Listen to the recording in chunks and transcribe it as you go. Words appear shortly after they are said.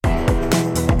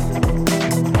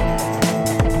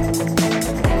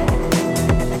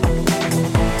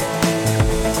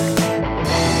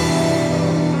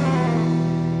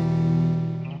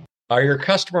Are your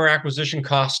customer acquisition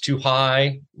costs too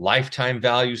high? Lifetime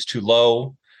values too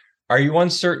low? Are you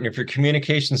uncertain if your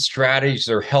communication strategies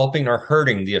are helping or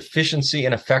hurting the efficiency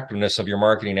and effectiveness of your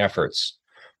marketing efforts?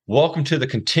 Welcome to the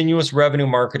Continuous Revenue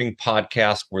Marketing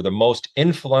Podcast, where the most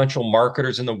influential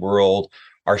marketers in the world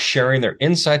are sharing their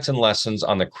insights and lessons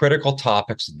on the critical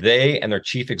topics they and their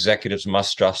chief executives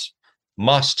must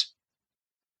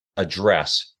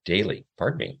address daily.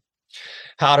 Pardon me.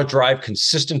 How to drive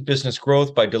consistent business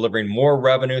growth by delivering more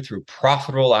revenue through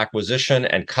profitable acquisition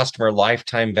and customer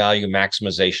lifetime value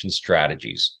maximization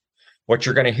strategies. What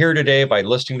you're going to hear today by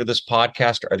listening to this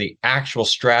podcast are the actual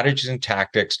strategies and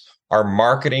tactics our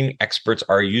marketing experts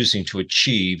are using to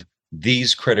achieve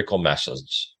these critical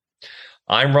messages.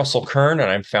 I'm Russell Kern,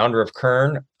 and I'm founder of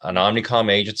Kern, an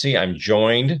Omnicom agency. I'm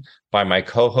joined by my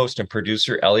co-host and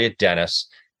producer, Elliot Dennis.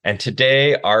 And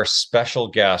today, our special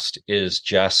guest is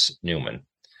Jess Newman.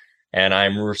 And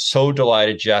I'm so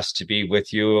delighted, Jess, to be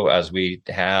with you as we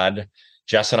had.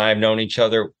 Jess and I have known each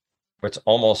other, it's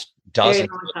almost dozens.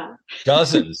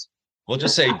 We'll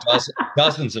just say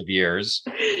dozens of years.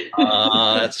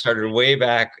 That started way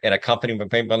back at a company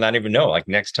that people not even know, like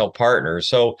Nextel Partners.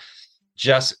 So,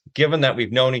 Jess, given that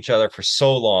we've known each other for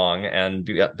so long, and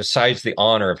besides the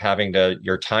honor of having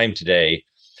your time today,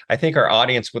 I think our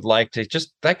audience would like to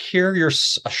just hear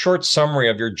a short summary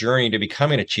of your journey to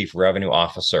becoming a chief revenue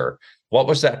officer. What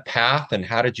was that path, and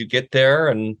how did you get there?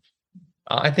 And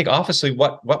I think, obviously,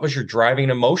 what was your driving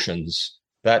emotions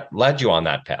that led you on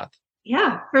that path?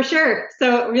 Yeah, for sure.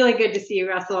 So really good to see you,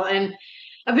 Russell. And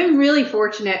I've been really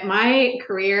fortunate. My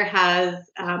career has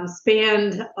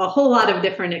spanned a whole lot of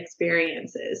different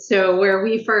experiences. So where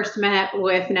we first met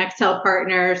with Nextel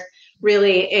Partners,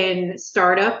 really in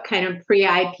startup, kind of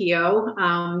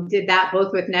pre-IPO, did that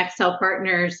both with Nextel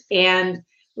Partners and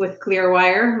with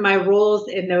Clearwire. My roles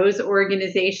in those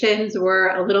organizations were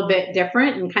a little bit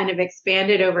different and kind of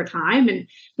expanded over time. And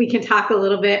we can talk a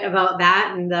little bit about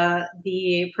that and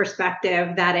the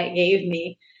perspective that it gave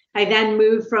me. I then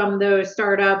moved from those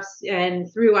startups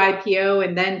and through IPO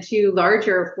and then to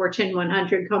larger Fortune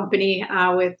 100 company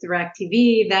with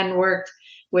DirecTV, then worked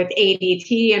with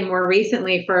ADT and more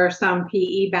recently for some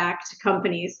PE-backed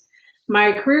companies.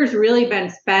 My career's really been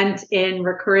spent in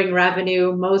recurring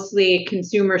revenue, mostly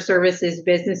consumer services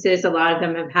businesses. A lot of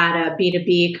them have had a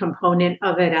B2B component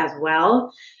of it as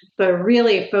well, but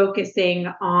really focusing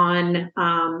on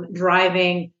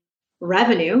driving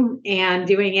revenue and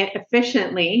doing it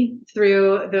efficiently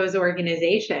through those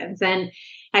organizations. And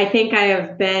I think I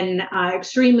have been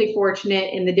extremely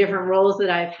fortunate in the different roles that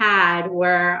I've had,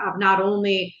 where I've not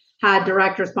only had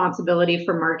direct responsibility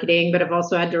for marketing, but I've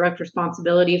also had direct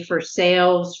responsibility for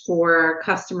sales, for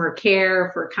customer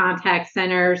care, for contact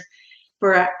centers,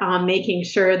 for making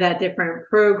sure that different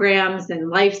programs and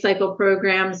life cycle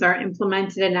programs are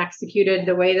implemented and executed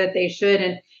the way that they should,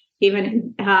 and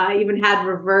even had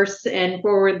reverse and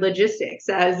forward logistics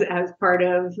as part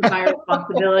of my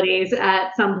responsibilities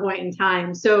at some point in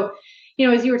time. So,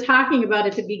 as you were talking about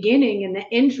at the beginning in the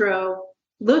intro,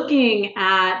 looking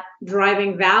at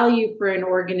driving value for an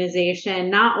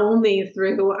organization, not only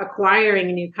through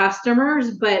acquiring new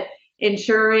customers, but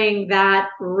ensuring that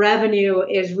revenue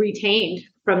is retained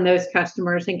from those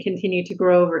customers and continue to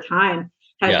grow over time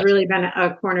has really been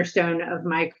a cornerstone of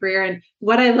my career and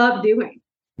what I love doing.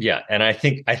 Yeah, and I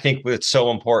think what's so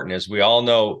important is we all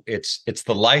know it's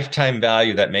the lifetime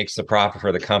value that makes the profit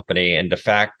for the company, and the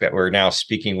fact that we're now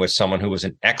speaking with someone who was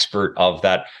an expert of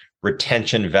that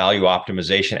retention value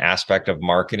optimization aspect of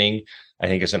marketing, I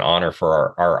think is an honor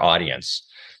for our audience.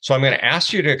 So I'm going to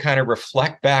ask you to kind of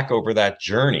reflect back over that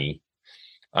journey.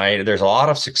 There's a lot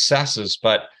of successes,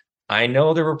 but I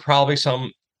know there were probably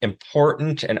some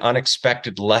important and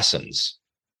unexpected lessons,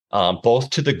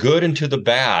 both to the good and to the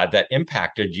bad, that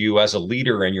impacted you as a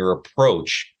leader in your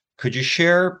approach. Could you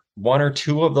share one or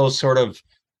two of those sort of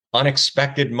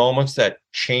unexpected moments that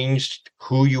changed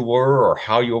who you were or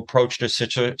how you approached a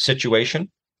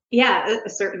situation? Yeah,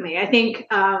 certainly. I think,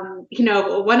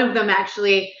 one of them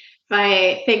actually, if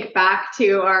I think back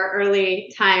to our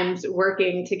early times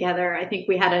working together, I think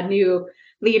we had a new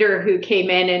leader who came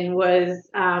in and was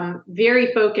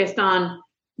very focused on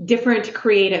different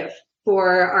creative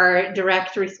for our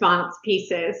direct response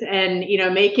pieces and,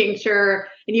 making sure,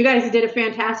 and you guys did a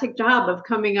fantastic job of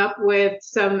coming up with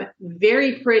some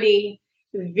very pretty,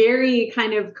 very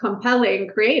kind of compelling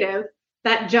creative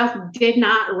that just did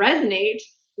not resonate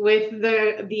with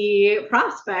the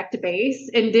prospect base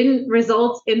and didn't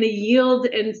result in the yield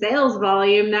and sales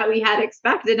volume that we had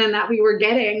expected and that we were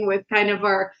getting with kind of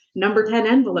our number 10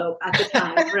 envelope at the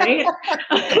time, right?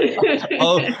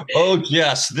 oh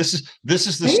yes, this is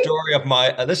the Right?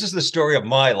 story of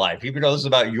my life. Even though this is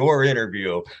about your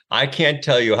interview, I can't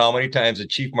tell you how many times a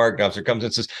chief marketing officer comes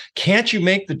and says, "Can't you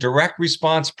make the direct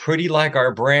response pretty like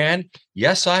our brand?"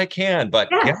 Yes, I can, but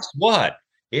Yes. guess what?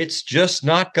 It's just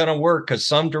not going to work because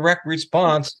some direct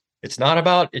response, it's not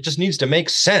about, it just needs to make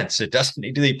sense. It doesn't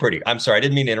need to be pretty. I'm sorry, I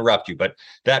didn't mean to interrupt you, but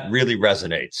that really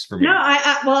resonates for me. No,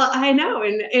 I know,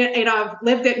 and I've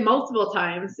lived it multiple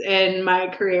times in my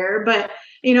career. But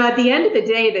at the end of the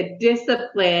day, the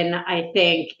discipline, I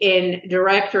think, in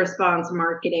direct response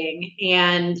marketing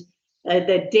and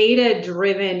the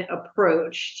data-driven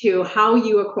approach to how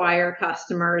you acquire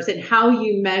customers and how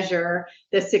you measure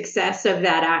the success of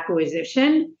that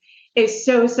acquisition is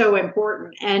so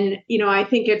important. And I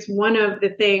think it's one of the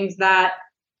things that,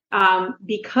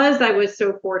 because I was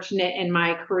so fortunate in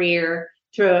my career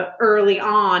to early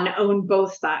on own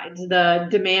both sides, the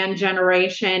demand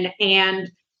generation and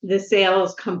the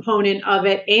sales component of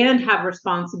it, and have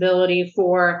responsibility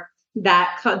for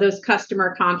those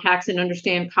customer contacts and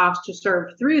understand cost to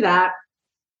serve through that.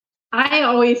 I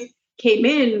always came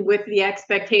in with the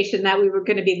expectation that we were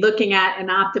going to be looking at and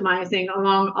optimizing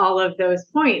along all of those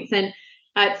points. And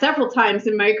several times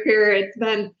in my career, it's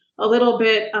been a little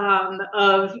bit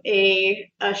of a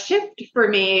shift for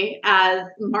me as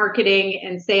marketing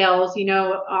and sales,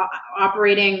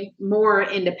 operating more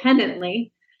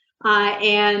independently,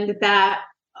 and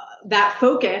that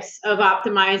focus of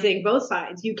optimizing both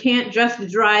sides. You can't just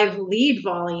drive lead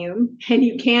volume and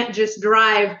you can't just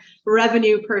drive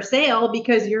revenue per sale,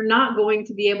 because you're not going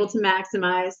to be able to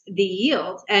maximize the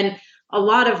yield. And a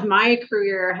lot of my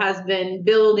career has been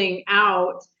building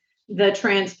out the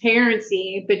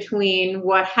transparency between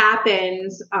what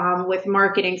happens with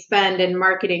marketing spend and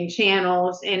marketing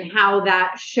channels and how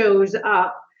that shows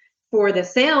up for the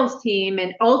sales team,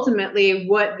 and ultimately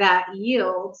what that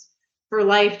yields for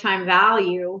lifetime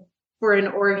value for an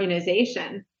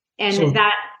organization. And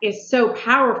that is so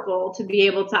powerful to be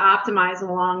able to optimize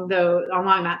along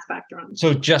that spectrum.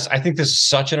 So Jess, I think this is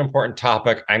such an important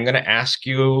topic. I'm going to ask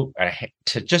you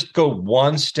to just go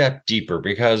one step deeper,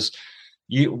 because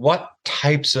what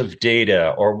types of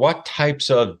data or what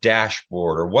types of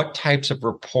dashboard or what types of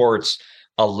reports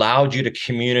allowed you to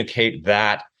communicate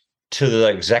that to the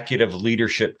executive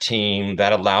leadership team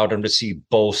that allowed them to see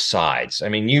both sides? I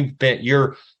mean, you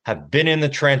have been in the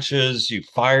trenches, you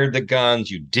fired the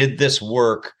guns, you did this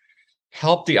work.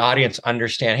 Help the audience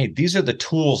understand, hey, these are the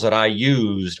tools that I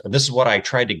used, or this is what I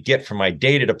tried to get from my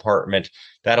data department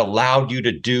that allowed you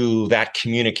to do that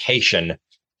communication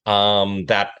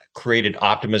that created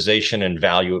optimization and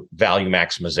value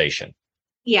maximization.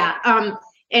 Yeah.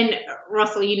 And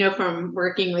Russell, from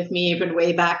working with me even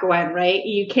way back when, right?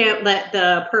 You can't let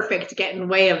the perfect get in the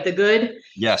way of the good.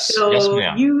 Yes. So yes,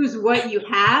 ma'am. Use what you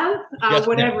have, yes,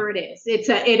 whatever ma'am. it is.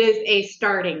 It is a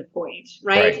starting point,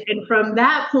 right? And from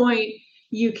that point,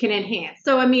 you can enhance.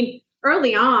 So, I mean,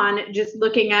 early on, just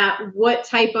looking at what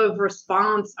type of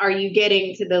response are you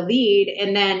getting to the lead,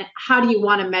 and then how do you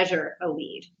want to measure a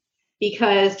lead?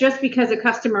 Because just because a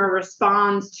customer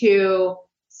responds to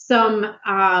some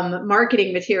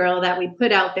marketing material that we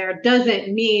put out there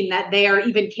doesn't mean that they are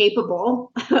even capable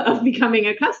of becoming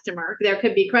a customer. There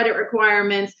could be credit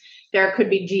requirements. There could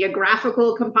be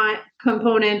geographical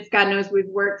components. God knows we've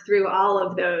worked through all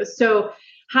of those. So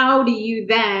how do you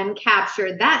then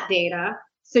capture that data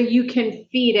so you can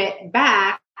feed it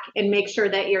back and make sure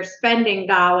that you're spending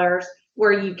dollars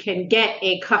where you can get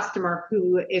a customer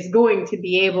who is going to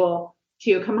be able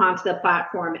to come onto the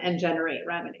platform and generate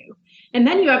revenue? And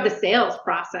then you have the sales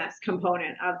process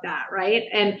component of that, right?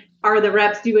 And are the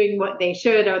reps doing what they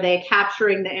should? Are they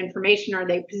capturing the information? Are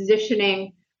they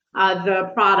positioning the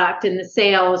product and the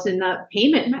sales and the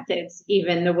payment methods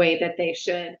even the way that they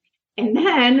should? And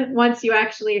then once you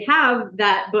actually have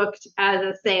that booked as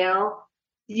a sale,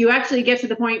 you actually get to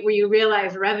the point where you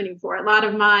realize revenue for it. A lot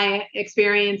of my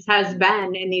experience has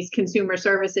been in these consumer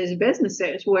services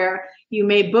businesses where you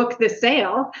may book the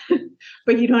sale,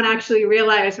 but you don't actually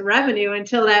realize revenue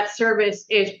until that service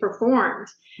is performed.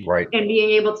 Right. And being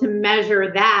able to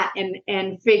measure that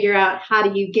and figure out how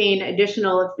do you gain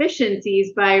additional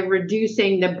efficiencies by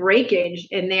reducing the breakage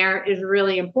in there is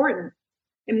really important.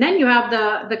 And then you have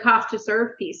the cost to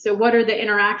serve piece. So what are the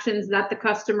interactions that the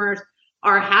customers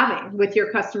are having with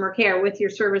your customer care, with your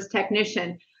service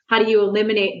technician? How do you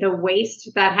eliminate the waste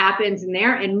that happens in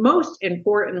there? And most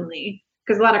importantly,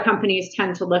 because a lot of companies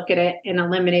tend to look at it in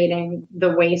eliminating the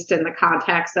waste and the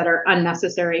contacts that are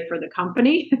unnecessary for the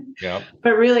company. Yeah.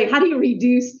 But really, how do you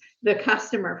reduce the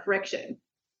customer friction?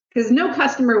 Because no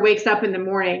customer wakes up in the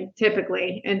morning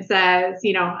typically and says,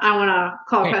 I want to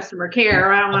call Hey, customer care,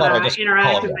 or I how about I want just to interact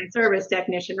call with you? my service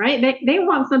technician, right? They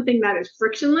want something that is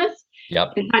frictionless.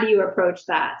 Yep. And how do you approach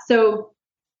that? So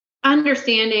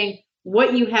understanding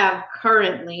what you have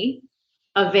currently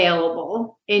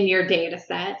available in your data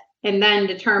set, and then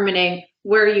determining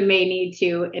where you may need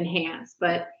to enhance.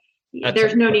 But That's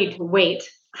there's no need to wait.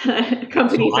 so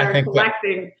Companies I are think that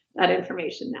collecting that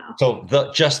information now. so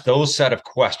just those set of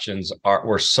questions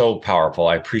were so powerful.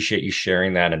 I appreciate you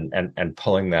sharing that and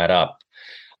pulling that up.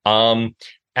 Um,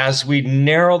 as we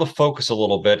narrow the focus a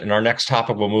little bit, in our next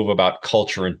topic, we'll move about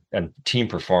culture and team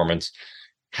performance.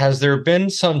 Has there been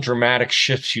some dramatic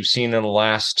shifts you've seen in the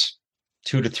last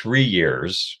 2 to 3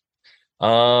 years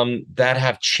that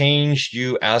have changed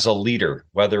you as a leader,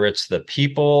 whether it's the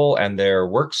people and their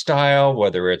work style,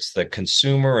 whether it's the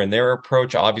consumer and their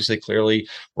approach? Obviously, clearly,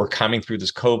 we're coming through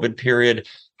this COVID period.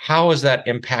 How has that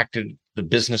impacted the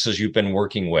businesses you've been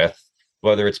working with,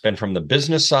 whether it's been from the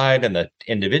business side and the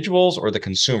individuals or the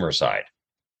consumer side?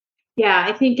 Yeah,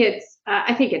 I think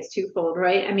it's twofold,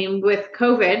 right? I mean, with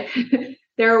COVID,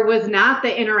 there was not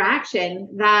the interaction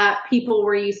that people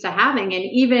were used to having, and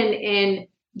even in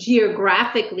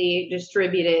geographically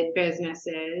distributed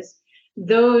businesses,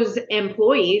 those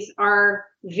employees are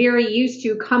very used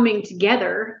to coming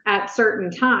together at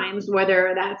certain times,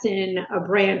 whether that's in a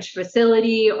branch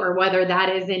facility or whether that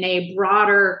is in a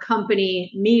broader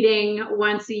company meeting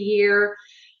once a year.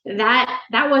 That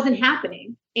wasn't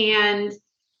happening. And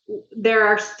there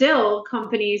are still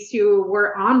companies who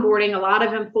were onboarding a lot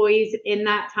of employees in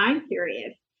that time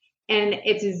period. And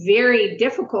it's very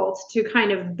difficult to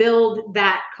kind of build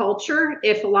that culture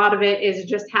if a lot of it is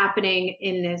just happening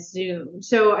in this Zoom.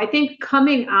 So I think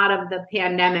coming out of the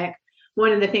pandemic,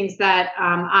 one of the things that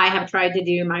I have tried to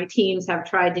do, my teams have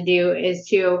tried to do, is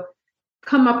to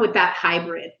come up with that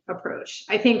hybrid approach.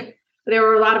 I think there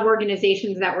were a lot of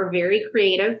organizations that were very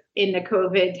creative in the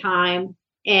COVID time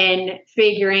and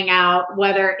figuring out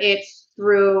whether it's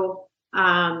through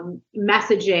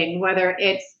messaging, whether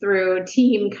it's through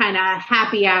team kind of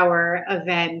happy hour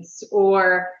events,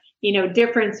 or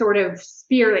different sort of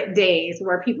spirit days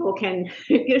where people can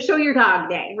show your dog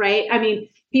day, right? I mean,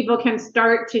 people can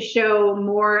start to show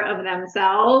more of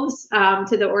themselves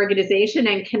to the organization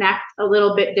and connect a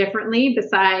little bit differently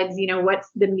besides what's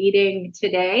the meeting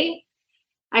today.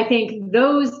 I think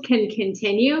those can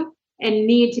continue and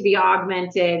need to be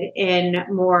augmented in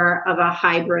more of a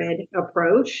hybrid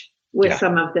approach with Yeah.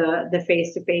 some of the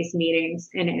face-to-face meetings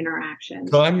and interactions.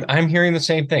 So I'm hearing the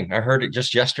same thing. I heard it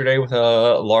just yesterday with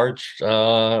a large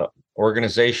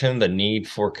organization, the need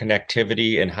for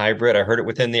connectivity and hybrid. I heard it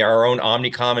within our own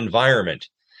Omnicom environment,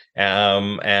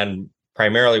 and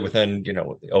primarily within the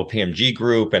OPMG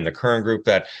group and the current group,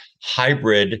 that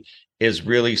hybrid is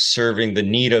really serving the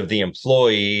need of the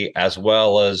employee as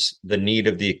well as the need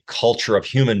of the culture of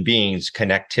human beings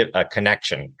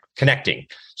connecting.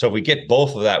 So if we get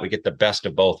both of that, we get the best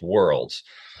of both worlds.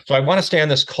 So I want to stay on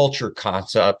this culture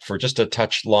concept for just a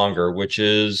touch longer, which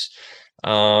is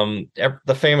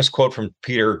the famous quote from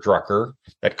Peter Drucker,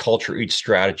 that culture eats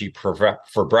strategy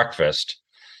for breakfast.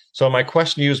 So my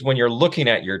question to you is, when you're looking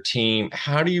at your team,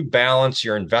 how do you balance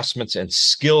your investments in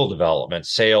skill development,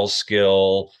 sales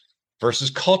skill versus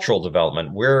cultural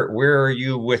development? Where are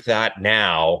you with that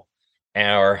now?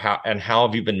 Or how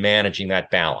have you been managing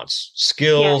that balance?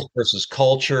 Skills versus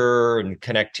culture and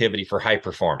connectivity for high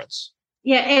performance.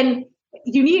 Yeah, and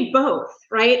you need both,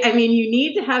 right? I mean, you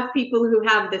need to have people who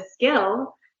have the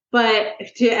skill, but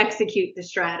to execute the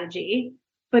strategy.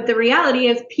 But the reality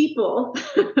is people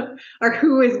are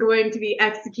who is going to be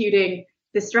executing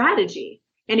the strategy.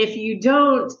 And if you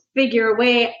don't figure a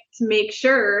way to make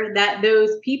sure that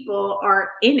those people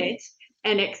are in it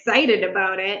and excited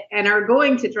about it and are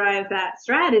going to drive that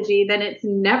strategy, then it's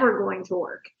never going to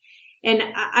work. And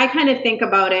I kind of think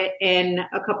about it in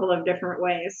a couple of different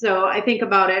ways. So I think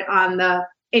about it on the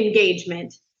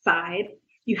engagement side.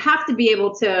 You have to be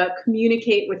able to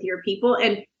communicate with your people,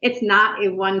 and it's not a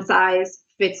one size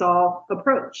fits all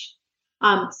approach.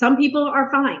 Some people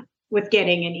are fine with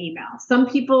getting an email. Some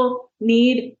people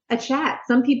need a chat.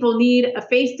 Some people need a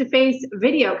face-to-face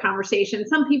video conversation.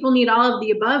 Some people need all of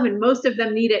the above, and most of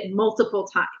them need it multiple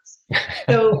times.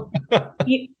 So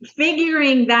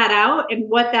figuring that out and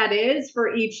what that is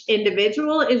for each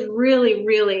individual is really,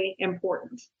 really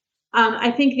important.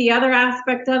 I think the other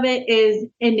aspect of it is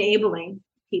enabling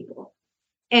people.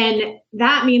 And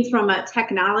that means from a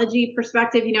technology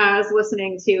perspective, I was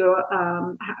listening to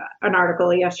an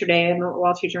article yesterday in the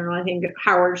Wall Street Journal. I think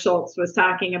Howard Schultz was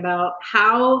talking about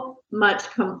how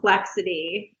much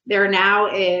complexity there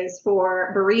now is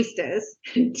for baristas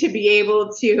to be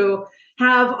able to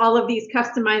have all of these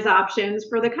customized options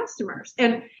for the customers.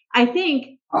 And I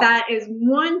think that is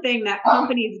one thing that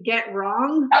companies get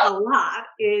wrong a lot,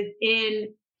 is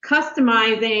in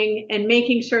customizing and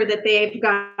making sure that they've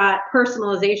got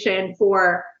personalization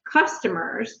for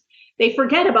customers. They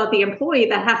forget about the employee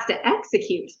that has to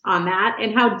execute on that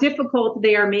and how difficult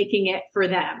they are making it for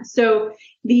them. So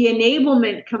the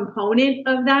enablement component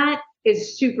of that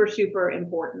is super, super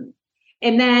important.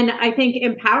 And then I think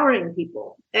empowering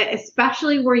people,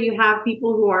 especially where you have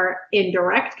people who are in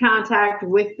direct contact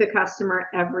with the customer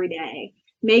every day,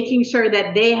 making sure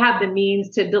that they have the means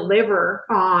to deliver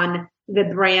on the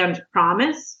brand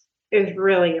promise is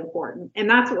really important. And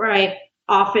that's where I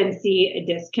often see a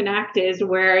disconnect, is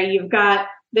where you've got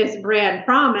this brand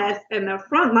promise and the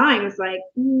front line is like,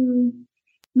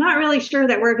 not really sure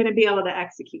that we're going to be able to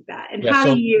execute that. And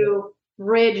how do you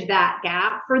bridge that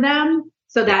gap for them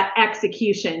so that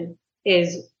execution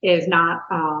is not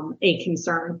a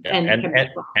concern?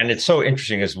 And it's so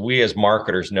interesting, as we as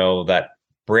marketers know that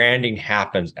branding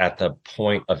happens at the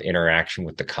point of interaction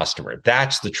with the customer.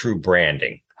 That's the true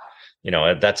branding.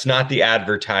 That's not the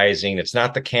advertising. It's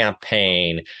not the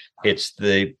campaign. It's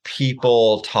the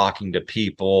people talking to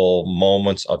people.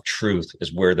 Moments of truth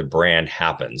is where the brand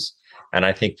happens. And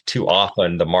I think too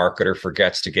often the marketer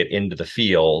forgets to get into the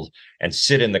field and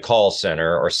sit in the call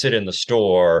center or sit in the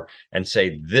store and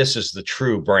say, this is the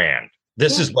true brand.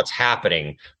 This is what's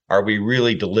happening. Are we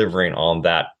really delivering on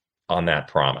that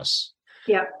promise?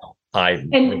 Yeah.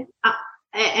 And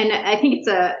I think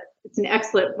it's an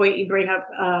excellent point you bring up.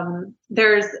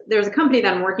 There's a company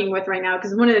that I'm working with right now,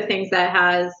 because one of the things that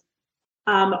has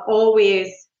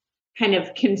always kind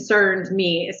of concerned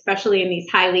me, especially in these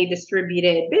highly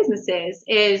distributed businesses,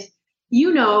 is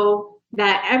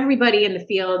that everybody in the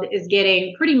field is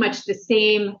getting pretty much the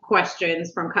same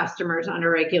questions from customers on a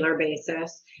regular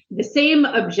basis. The same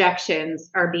objections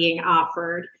are being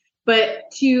offered. But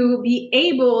to be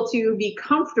able to be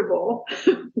comfortable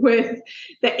with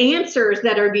the answers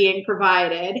that are being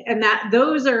provided, and that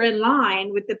those are in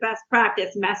line with the best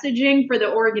practice messaging for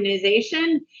the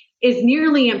organization, is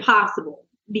nearly impossible,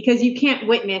 because you can't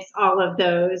witness all of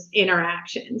those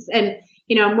interactions. And,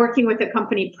 I'm working with a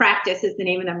company, Practice is the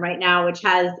name of them right now, which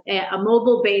has a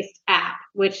mobile-based app,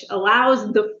 which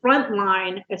allows the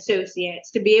frontline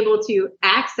associates to be able to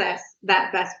access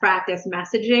that best practice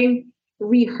messaging,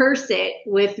 rehearse it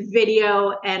with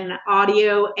video and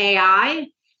audio AI,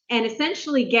 and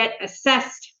essentially get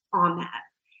assessed on that.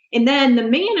 And then the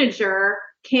manager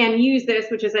can use this,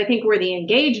 which is, I think, where the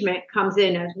engagement comes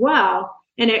in as well.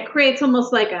 And it creates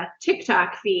almost like a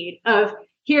TikTok feed of,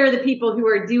 here are the people who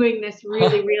are doing this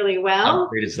really, really well. How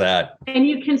great is that? And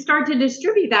you can start to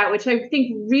distribute that, which I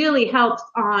think really helps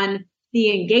on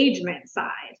the engagement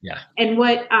side. Yeah. And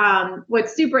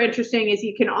what's super interesting is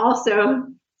you can also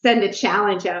send a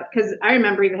challenge out, because I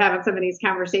remember even having some of these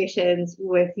conversations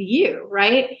with you,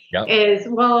 right? Yep. Is,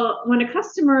 well, when a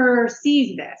customer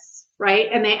sees this, right,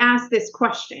 and they ask this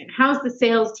question, how's the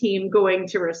sales team going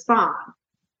to respond?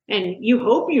 And you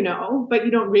hope you know, but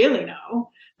you don't really know.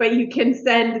 But you can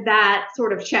send that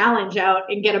sort of challenge out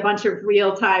and get a bunch of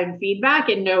real-time feedback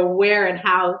and know where and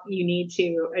how you need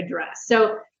to address.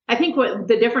 So I think what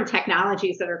the different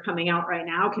technologies that are coming out right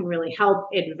now can really help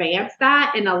advance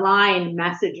that and align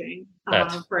messaging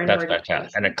for an organization.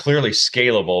 And it's clearly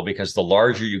scalable, because the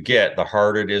larger you get, the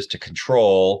harder it is to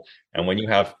control. And when you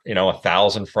have,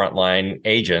 1,000 frontline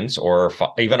agents, or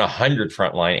even 100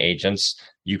 frontline agents,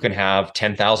 you can have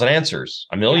 10,000 answers,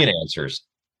 a million answers,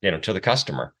 to the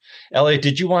customer. Elliot,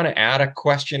 did you want to add a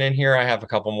question in here? I have a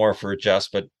couple more for Jess,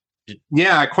 but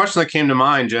a question that came to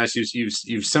mind, Jess. You've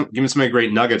given so many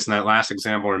great nuggets, and that last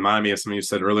example reminded me of something you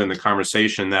said earlier in the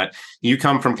conversation, that you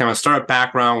come from kind of a startup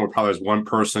background where probably there's one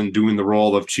person doing the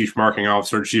role of chief marketing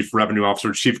officer, chief revenue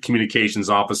officer, chief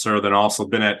communications officer, then also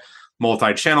been at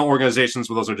multi-channel organizations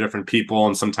where those are different people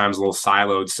and sometimes a little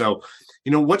siloed. So,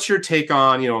 what's your take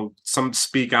on, some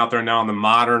speak out there now on the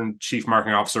modern chief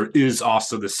marketing officer is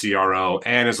also the CRO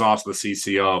and is also the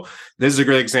CCO. This is a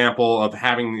great example of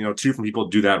having, two different people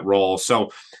do that role.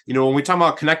 So, when we talk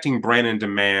about connecting brand and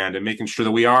demand and making sure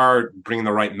that we are bringing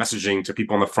the right messaging to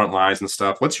people on the front lines and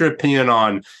stuff, what's your opinion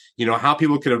on, how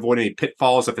people could avoid any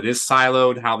pitfalls if it is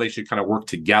siloed, how they should kind of work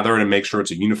together to make sure it's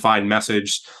a unified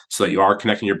message so that you are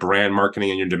connecting your brand marketing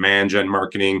and your demand gen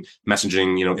marketing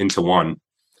messaging, into one?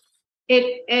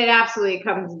 It absolutely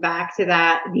comes back to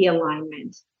that, the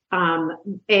alignment,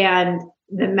 and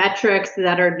the metrics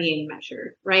that are being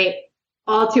measured, right?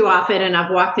 All too often, and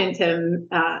I've walked into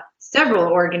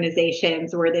several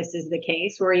organizations where this is the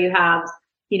case, where you have,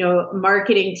 a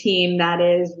marketing team that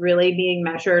is really being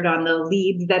measured on the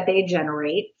leads that they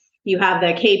generate. You have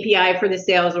the KPI for the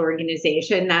sales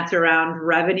organization that's around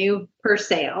revenue per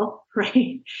sale,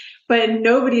 right? But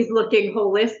nobody's looking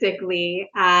holistically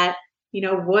at,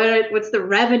 what's the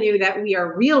revenue that we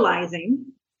are realizing,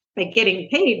 like getting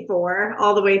paid for,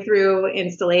 all the way through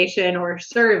installation or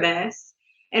service,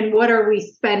 and what are we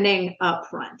spending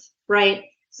upfront, right?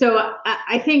 So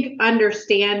I think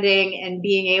understanding and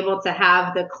being able to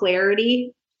have the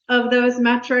clarity of those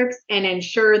metrics and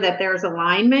ensure that there's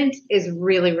alignment is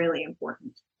really, really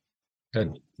important.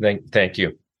 Good. Thank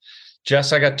you.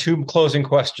 Jess, I got two closing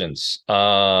questions.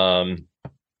 And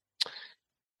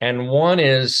one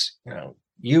is,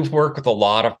 you've worked with a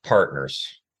lot of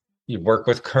partners. You've worked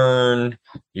with Kern,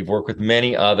 you've worked with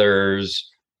many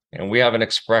others, and we have an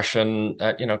expression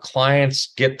that,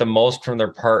 clients get the most from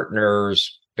their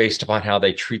partners based upon how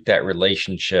they treat that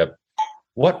relationship.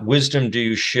 What wisdom do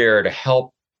you share to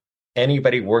help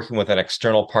anybody working with an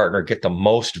external partner get the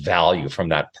most value from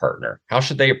that partner? How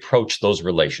should they approach those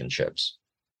relationships?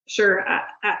 Sure.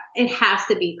 It has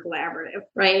to be collaborative,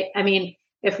 right? I mean,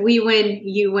 if we win,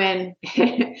 you win,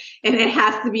 and it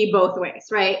has to be both ways,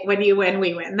 right? When you win,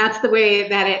 we win. That's the way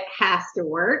that it has to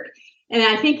work. And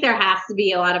I think there has to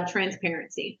be a lot of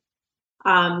transparency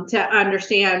to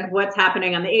understand what's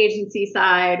happening on the agency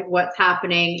side, what's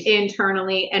happening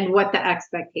internally, and what the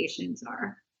expectations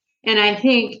are. And I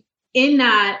think in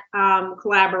that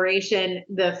collaboration,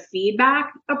 the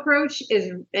feedback approach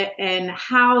and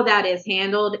how that is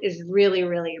handled is really,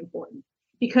 really important.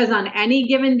 Because on any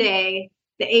given day,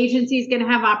 the agency is going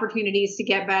to have opportunities to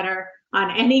get better. On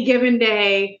any given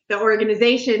day, the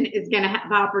organization is going to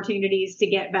have opportunities to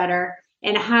get better.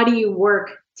 And how do you work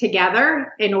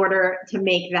together in order to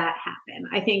make that happen?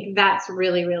 I think that's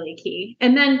really, really key.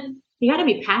 And then you got to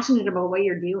be passionate about what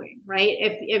you're doing, right?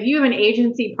 If you have an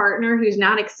agency partner who's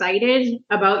not excited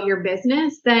about your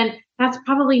business, then that's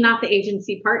probably not the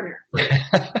agency partner.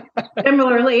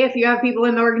 Similarly, if you have people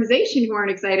in the organization who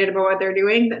aren't excited about what they're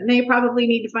doing, then they probably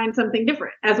need to find something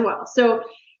different as well. So,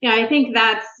 I think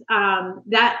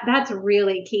that's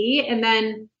really key. And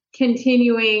then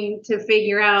continuing to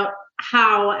figure out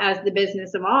how, as the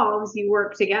business evolves, you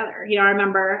work together. I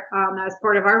remember as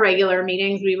part of our regular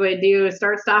meetings, we would do a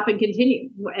start, stop, and continue,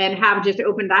 and have just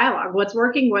open dialogue. What's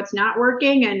working, what's not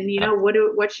working, and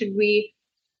what should we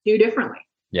do differently?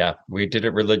 Yeah, we did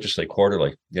it religiously,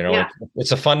 quarterly.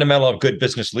 It's a fundamental of good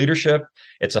business leadership.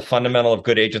 It's a fundamental of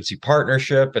good agency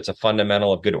partnership. It's a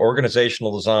fundamental of good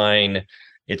organizational design.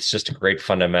 It's just a great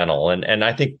fundamental. And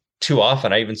I think too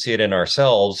often, I even see it in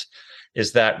ourselves,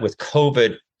 is that with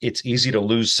COVID, it's easy to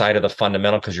lose sight of the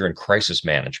fundamental because you're in crisis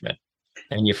management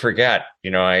and you forget,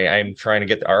 I'm trying to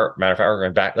get matter of fact, we're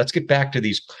going back. Let's get back to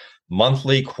these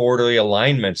monthly, quarterly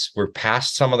alignments. We're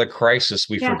past some of the crisis.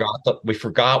 We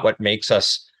forgot what makes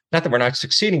us, not that we're not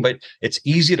succeeding, but it's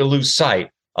easy to lose sight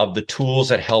of the tools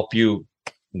that help you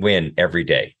win every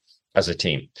day as a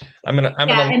team. And I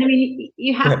mean,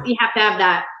 you have to have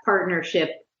that partnership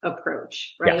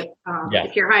approach, right?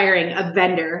 If you're hiring a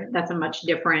vendor, that's a much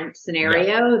different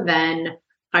scenario than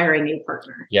hiring a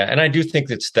partner. Yeah. And I do think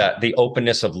it's that the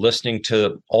openness of listening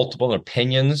to multiple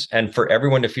opinions and for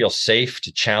everyone to feel safe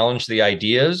to challenge the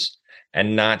ideas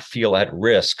and not feel at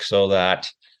risk, so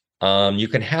that you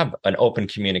can have an open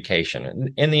communication. And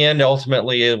in the end,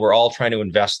 ultimately, we're all trying to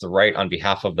invest the right on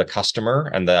behalf of the customer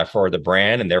and therefore the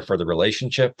brand and therefore the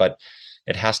relationship. But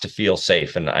it has to feel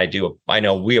safe. And I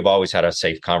know we have always had a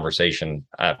safe conversation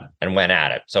and went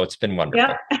at it. So it's been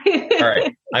wonderful. Yeah. All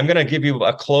right. I'm going to give you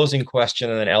a closing question.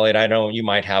 And then Elliot, I know you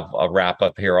might have a wrap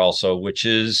up here also, which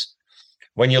is,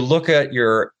 when you look at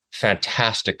your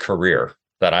fantastic career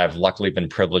that I've luckily been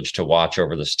privileged to watch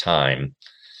over this time,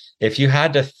 if you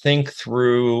had to think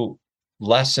through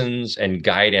lessons and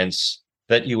guidance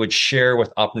that you would share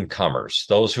with up and comers,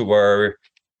 those who are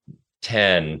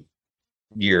 10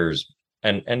 years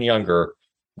and younger,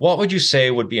 what would you say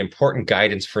would be important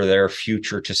guidance for their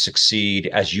future to succeed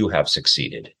as you have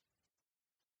succeeded?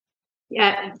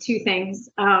 Yeah, two things.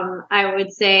 I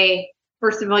would say,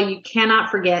 first of all, you cannot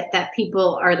forget that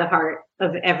people are the heart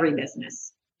of every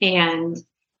business. And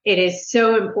it is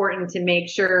so important to make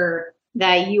sure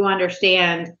that you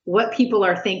understand what people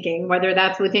are thinking, whether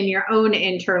that's within your own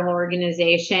internal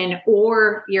organization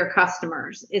or your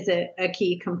customers is a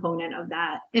key component of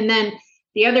that. And then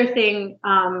the other thing,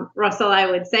 Russell, I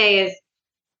would say is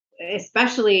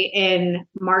especially in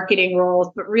marketing roles,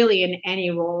 but really in any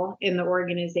role in the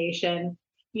organization,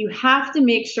 you have to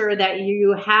make sure that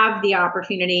you have the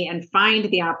opportunity and find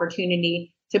the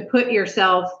opportunity to put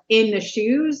yourself in the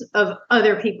shoes of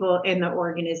other people in the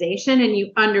organization, and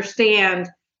you understand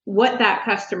what that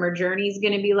customer journey is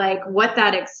going to be like, what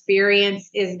that experience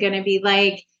is going to be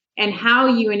like, and how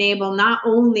you enable not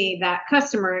only that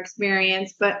customer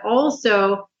experience, but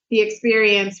also the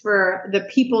experience for the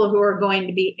people who are going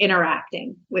to be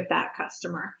interacting with that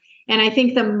customer. And I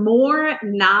think the more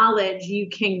knowledge you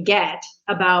can get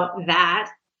about that,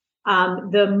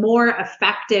 the more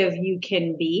effective you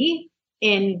can be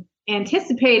in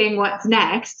anticipating what's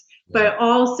next, but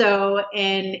also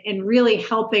in really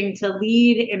helping to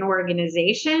lead an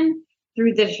organization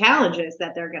through the challenges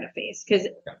that they're going to face, because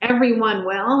everyone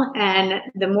will. And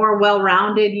the more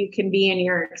well-rounded you can be in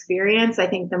your experience, I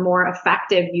think the more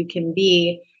effective you can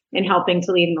be in helping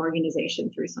to lead an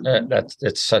organization through something.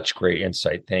 It's such great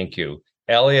insight. Thank you.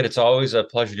 Elliot, it's always a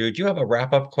pleasure. Do you have a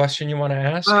wrap-up question you want to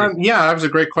ask? Yeah, that was a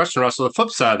great question, Russell. The flip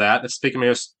side of that,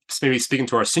 maybe speaking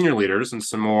to our senior leaders and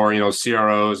some more,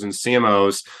 CROs and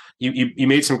CMOs, you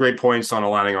made some great points on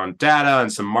aligning on data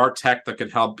and some MarTech that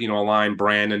could help, align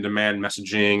brand and demand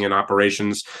messaging and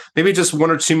operations. Maybe just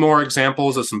one or two more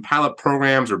examples of some pilot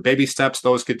programs or baby steps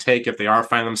those could take if they are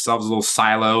finding themselves a little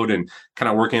siloed and kind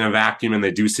of working in a vacuum, and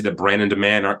they do see the brand and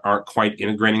demand aren't quite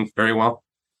integrating very well.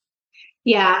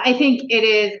 Yeah, I think it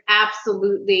is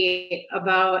absolutely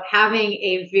about having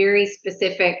a very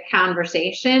specific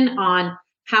conversation on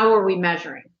how are we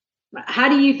measuring? How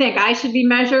do you think I should be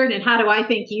measured? And how do I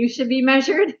think you should be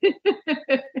measured?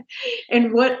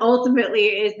 And what ultimately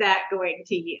is that going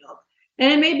to yield?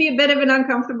 And it may be a bit of an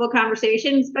uncomfortable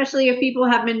conversation, especially if people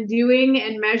have been doing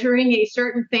and measuring a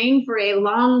certain thing for a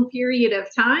long period of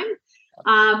time.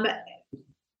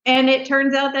 And it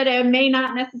turns out that it may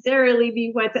not necessarily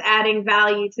be what's adding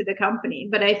value to the company.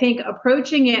 But I think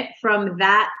approaching it from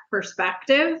that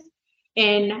perspective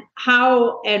and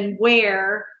how and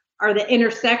where are the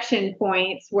intersection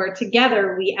points where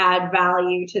together we add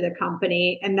value to the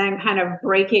company, and then kind of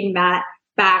breaking that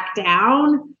back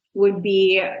down would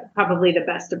be probably the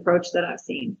best approach that I've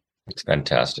seen. It's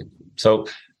fantastic. So,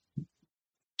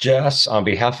 Jess, on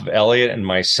behalf of Elliot and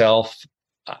myself,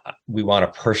 we want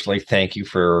to personally thank you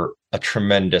for a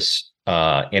tremendous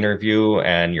interview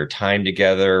and your time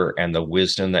together and the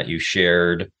wisdom that you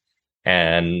shared,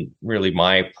 and really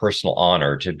my personal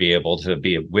honor to be able to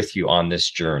be with you on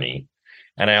this journey.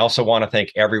 And I also want to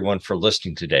thank everyone for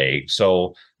listening today.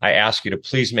 So I ask you to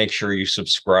please make sure you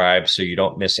subscribe so you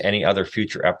don't miss any other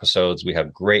future episodes. We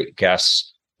have great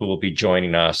guests who will be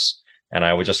joining us. And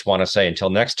I would just want to say until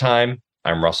next time,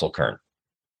 I'm Russell Kern.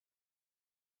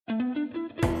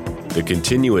 The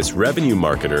Continuous Revenue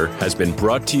Marketer has been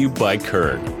brought to you by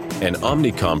Kern, an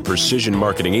Omnicom precision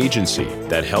marketing agency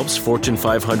that helps Fortune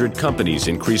 500 companies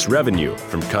increase revenue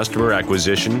from customer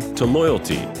acquisition to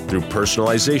loyalty through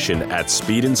personalization at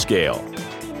speed and scale.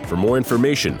 For more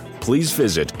information, please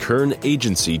visit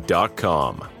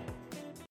kernagency.com.